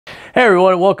Hey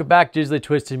everyone, welcome back to Digitally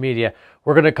Twisted Media.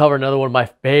 We're going to cover another one of my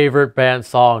favorite band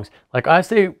songs. Like I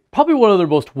say, probably one of their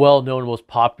most well-known, most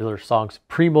popular songs,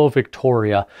 Primo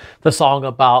Victoria. The song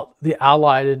about the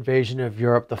Allied invasion of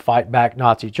Europe to fight back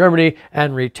Nazi Germany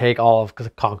and retake all of the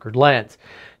conquered lands.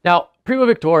 Now, Primo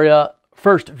Victoria,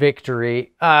 first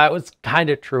victory, it was kind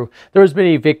of true. There was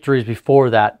many victories before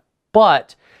that,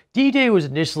 but D-Day was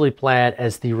initially planned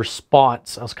as the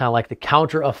response. It was kind of like the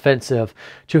counter-offensive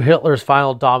to Hitler's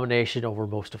final domination over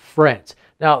most of France.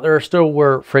 Now, there still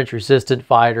were French resistant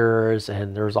fighters,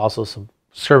 and there was also some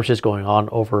skirmishes going on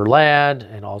over land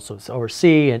and also over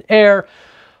sea and air,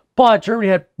 but Germany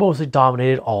had mostly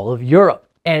dominated all of Europe.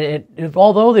 And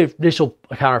although the initial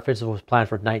counteroffensive was planned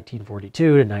for 1942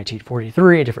 to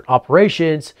 1943 in different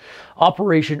operations,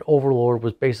 Operation Overlord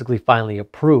was basically finally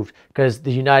approved because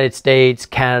the United States,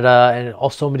 Canada, and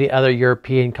also many other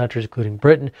European countries, including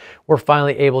Britain, were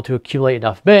finally able to accumulate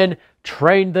enough men,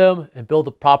 train them, and build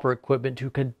the proper equipment to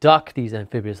conduct these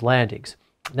amphibious landings.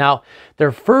 Now,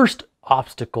 their first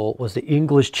obstacle was the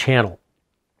English Channel,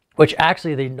 which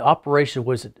actually the operation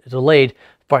was delayed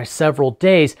by several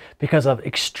days because of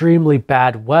extremely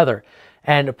bad weather.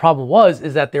 And the problem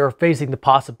is that they were facing the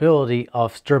possibility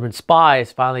of German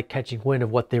spies finally catching wind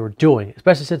of what they were doing,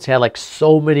 especially since they had like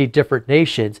so many different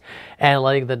nations, and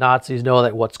letting the Nazis know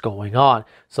that what's going on,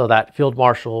 so that Field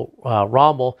Marshal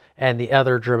Rommel and the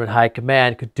other German high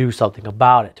command could do something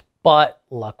about it. But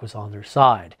luck was on their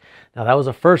side. Now that was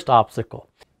the first obstacle.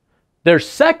 Their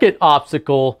second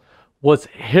obstacle was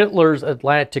Hitler's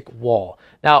Atlantic Wall.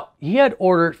 Now, he had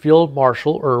ordered Field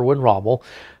Marshal Erwin Rommel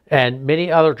and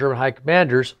many other German high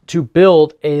commanders to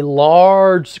build a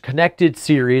large connected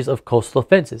series of coastal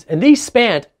defenses. And these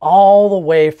spanned all the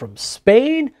way from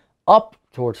Spain up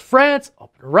towards France,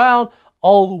 up and around,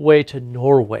 all the way to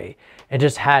Norway, and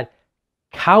just had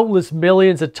countless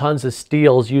millions of tons of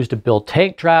steels used to build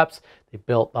tank traps. They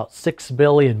built about 6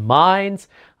 billion mines.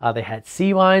 They had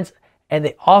sea mines. And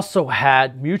they also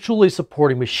had mutually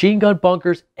supporting machine gun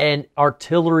bunkers and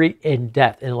artillery in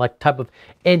depth, and like type of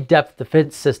in-depth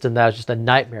defense system that was just a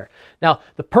nightmare. Now,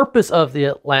 the purpose of the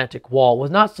Atlantic Wall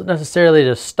was not necessarily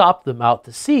to stop them out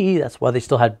to sea. That's why they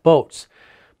still had boats.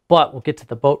 But we'll get to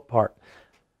the boat part.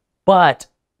 But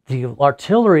the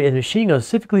artillery and machine guns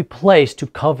specifically placed to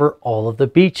cover all of the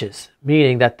beaches,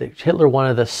 meaning that Hitler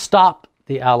wanted to stop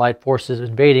the Allied forces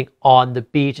invading on the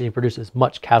beach, and he produced as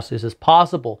much casualties as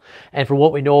possible. And from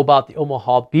what we know about the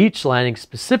Omaha beach landing,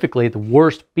 specifically the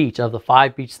worst beach of the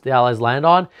 5 beaches the Allies land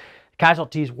on,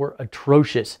 casualties were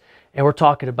atrocious. And we're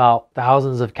talking about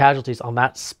thousands of casualties on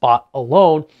that spot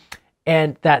alone,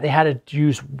 and that they had to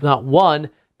use not 1,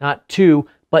 not 2,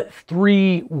 but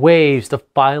 3 waves to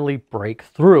finally break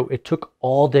through. It took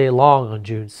all day long on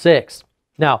June 6th.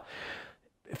 Now,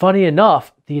 funny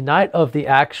enough, the night of the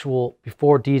actual,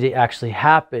 before D-Day actually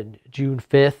happened, June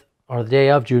 5th, or the day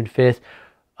of June 5th,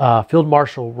 Field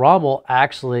Marshal Rommel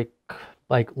actually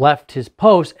left his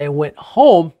post and went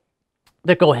home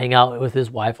to go hang out with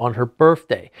his wife on her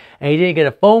birthday. And he didn't get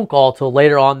a phone call till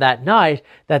later on that night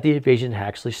that the invasion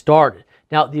actually started.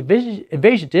 Now, the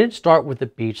invasion didn't start with the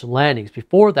beach landings.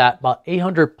 Before that, about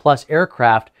 800 plus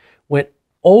aircraft went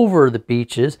over the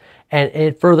beaches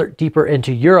and further deeper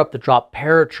into Europe to drop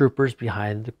paratroopers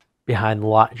behind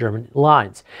the German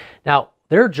lines. Now,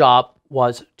 their job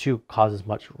was to cause as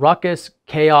much ruckus,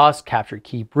 chaos, capture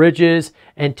key bridges,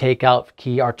 and take out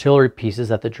key artillery pieces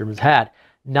that the Germans had.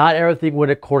 Not everything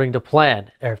went according to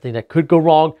plan. Everything that could go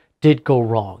wrong did go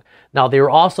wrong. Now, they were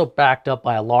also backed up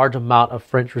by a large amount of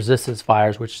French resistance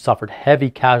fighters, which suffered heavy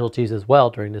casualties as well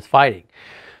during this fighting.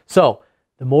 So,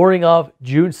 the morning of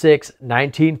June 6,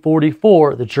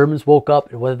 1944, the Germans woke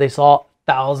up, and whether they saw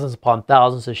thousands upon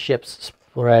thousands of ships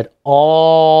spread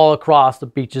all across the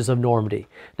beaches of Normandy.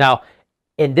 Now,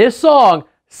 in this song,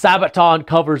 Sabaton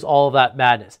covers all of that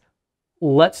madness.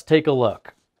 Let's take a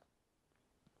look.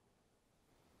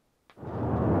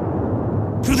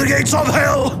 Through the gates of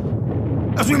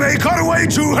hell, as we make our way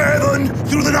to heaven,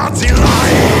 through the Nazi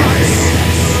lines.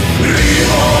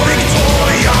 Primo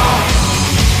Victoria.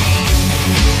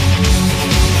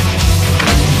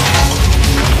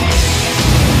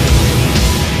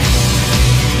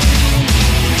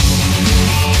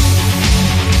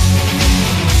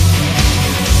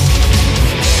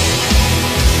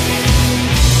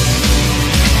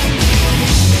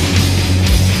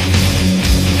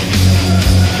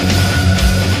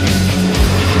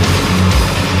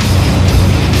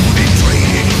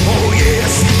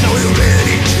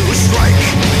 Ready to strike,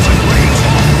 the weight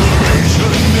of the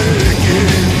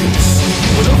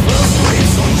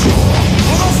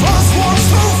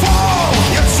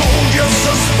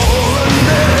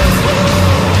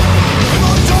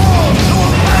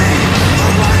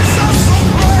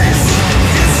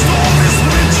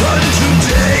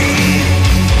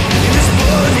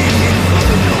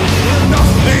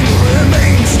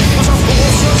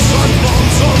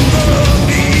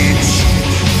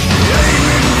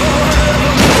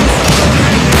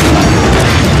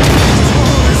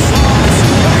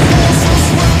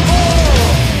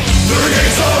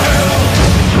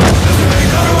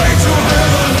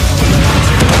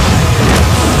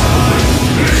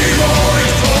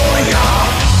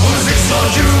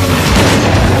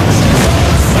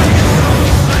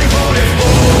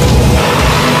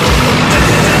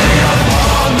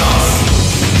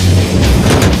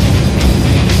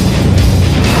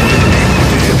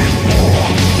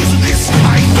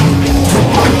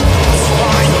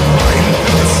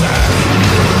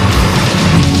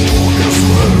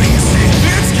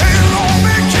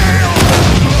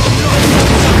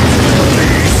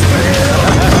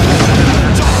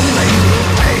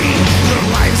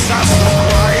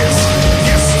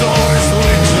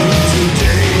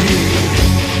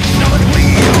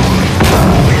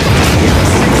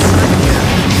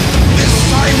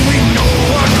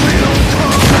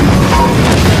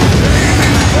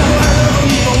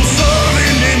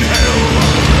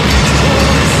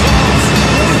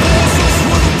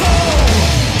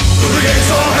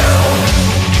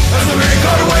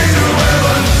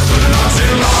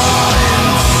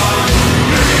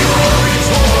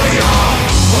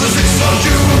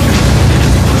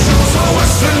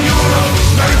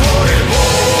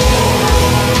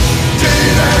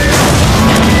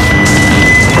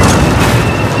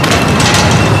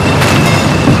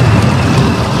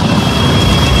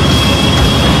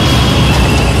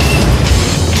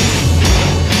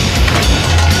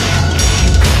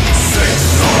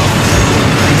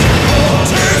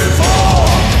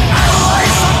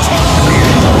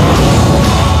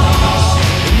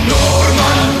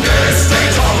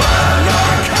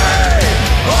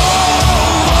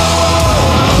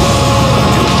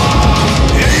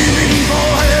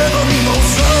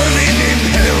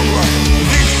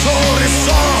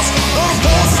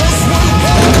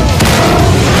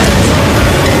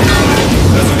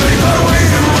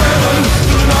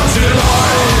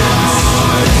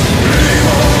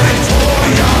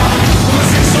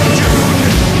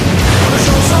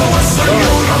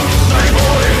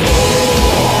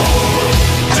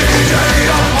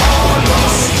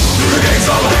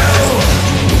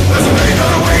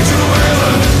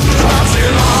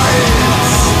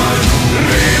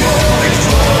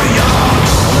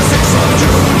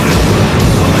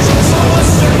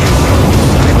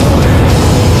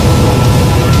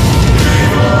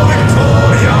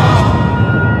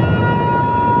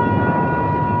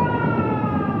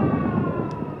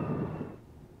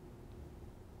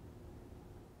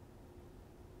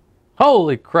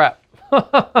Holy crap.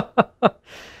 That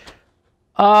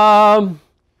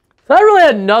really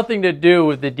had nothing to do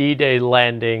with the D-Day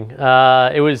landing.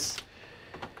 It was,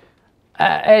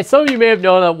 as some of you may have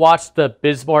known that watched the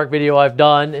Bismarck video I've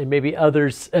done, and maybe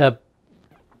others,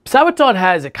 Sabaton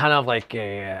has a kind of like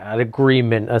an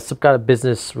agreement, some kind of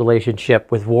business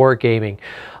relationship with wargaming.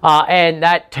 And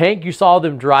that tank you saw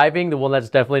them driving, the one that's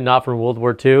definitely not from World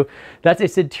War II, that's a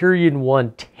Centurion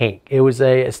 1 tank. It was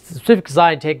a specific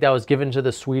design tank that was given to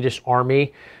the Swedish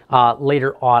Army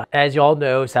later on. As you all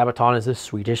know, Sabaton is a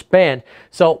Swedish band.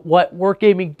 So what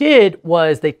wargaming did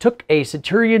was they took a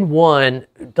Centurion 1,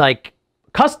 like,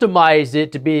 customized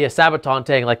it to be a Sabaton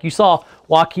tank. Like you saw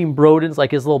Joachim Broden's,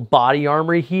 like his little body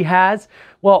armor he has.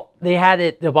 Well, they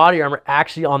had the body armor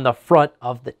actually on the front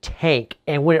of the tank.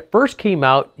 And when it first came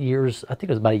out years, I think it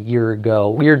was about a year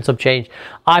ago, year and some change,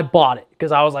 I bought it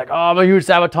because I was like, oh, I'm a huge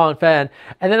Sabaton fan.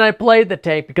 And then I played the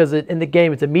tank because in the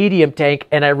game it's a medium tank,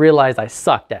 and I realized I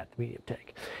sucked at the medium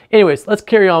tank. Anyways, let's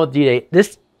carry on with D-Day.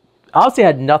 This honestly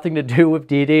had nothing to do with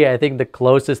D-Day. I think the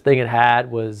closest thing it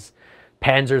had was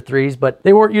Panzer IIIs, but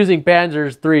they weren't using Panzer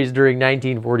IIIs during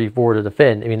 1944 to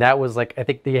defend. I mean, that was like, I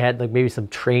think they had like maybe some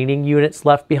training units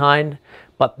left behind,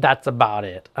 but that's about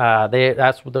it.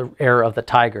 That's what the era of the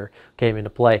Tiger came into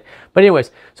play. But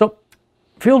anyways, so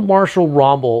Field Marshal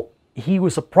Rommel, he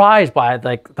was surprised by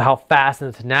like how fast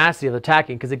and the tenacity of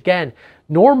attacking, because again,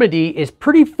 Normandy is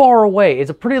pretty far away. It's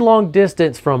a pretty long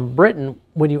distance from Britain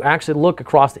when you actually look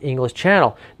across the English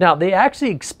Channel. Now, they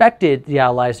actually expected the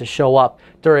Allies to show up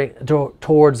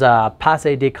towards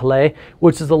Passé de Calais,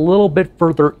 which is a little bit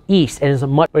further east and is a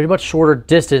much shorter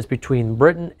distance between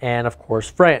Britain and, of course,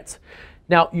 France.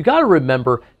 Now, you got to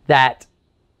remember that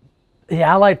the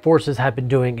Allied forces have been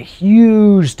doing a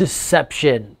huge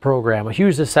deception program, a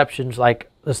huge deceptions like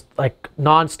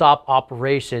non-stop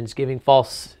operations, giving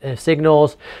false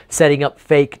signals, setting up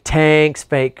fake tanks,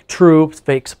 fake troops,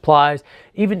 fake supplies,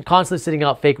 even constantly setting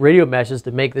out fake radio messages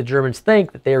to make the Germans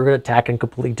think that they were going to attack in a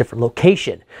completely different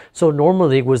location. So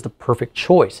Normandy was the perfect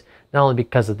choice, not only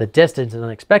because of the distance and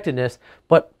unexpectedness,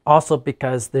 but also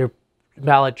because their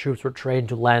Allied troops were trained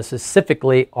to land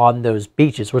specifically on those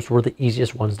beaches, which were the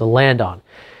easiest ones to land on.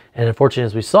 And unfortunately,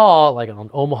 as we saw, like on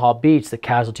Omaha Beach, the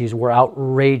casualties were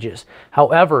outrageous.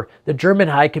 However, the German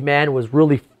High Command was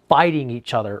really fighting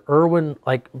each other.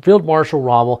 Field Marshal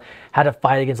Rommel had to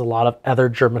fight against a lot of other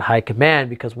German High Command,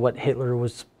 because what Hitler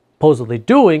was supposedly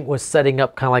doing was setting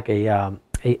up kind of like a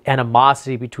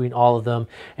animosity between all of them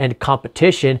and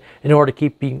competition in order to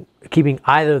keeping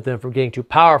either of them from getting too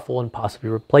powerful and possibly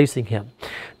replacing him.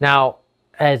 Now,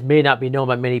 as may not be known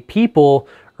by many people,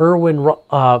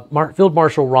 Field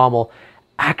Marshal Rommel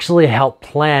actually helped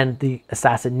plan the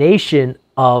assassination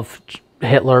of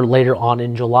Hitler later on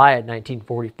in July of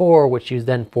 1944, which he was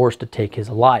then forced to take his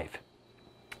life.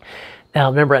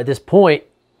 Now, remember, at this point,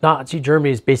 Nazi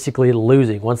Germany is basically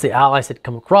losing. Once the Allies had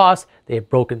come across, they had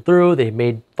broken through, they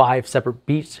made 5 separate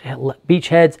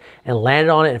beachheads and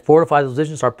landed on it and fortified those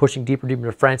positions, started pushing deeper and deeper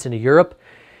into France and into Europe.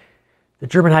 The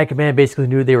German High Command basically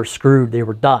knew they were screwed, they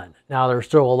were done. Now, there were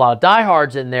still a lot of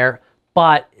diehards in there,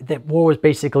 but the war was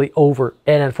basically over.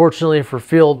 And unfortunately for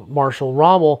Field Marshal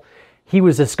Rommel, he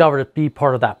was discovered to be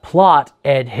part of that plot,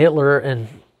 and Hitler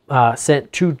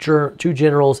sent two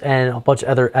generals and a bunch of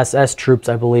other SS troops,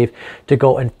 I believe, to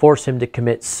go and force him to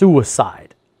commit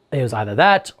suicide. It was either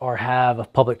that or have a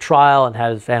public trial and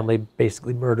have his family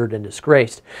basically murdered and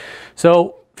disgraced.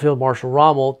 So Field Marshal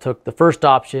Rommel took the first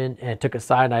option and took a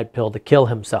cyanide pill to kill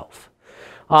himself.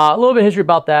 A little bit of history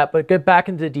about that, but get back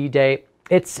into D-Day.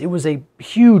 It was a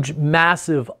huge,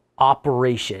 massive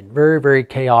operation. Very, very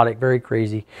chaotic, very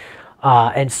crazy.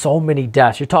 And so many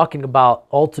deaths. You're talking about,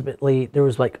 ultimately, there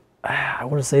was like, I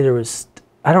want to say there was,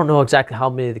 I don't know exactly how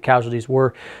many the casualties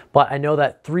were, but I know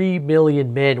that 3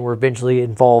 million men were eventually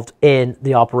involved in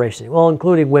the operation. Well,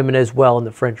 including women as well in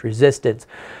the French resistance.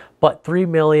 But 3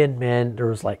 million men, there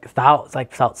was like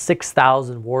about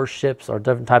 6,000 warships or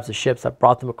different types of ships that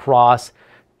brought them across,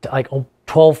 like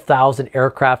 12,000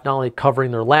 aircraft, not only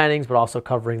covering their landings, but also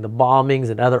covering the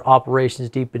bombings and other operations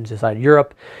deep inside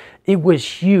Europe. It was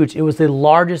huge. It was the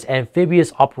largest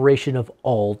amphibious operation of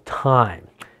all time.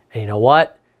 And you know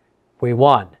what? We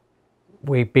won.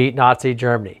 We beat Nazi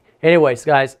Germany. Anyways,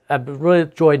 guys, I've really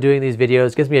enjoyed doing these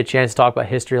videos. It gives me a chance to talk about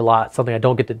history a lot, something I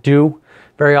don't get to do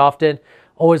very often.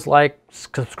 Always like,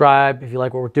 subscribe if you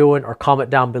like what we're doing, or comment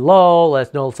down below. Let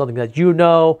us know something that you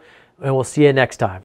know, and we'll see you next time.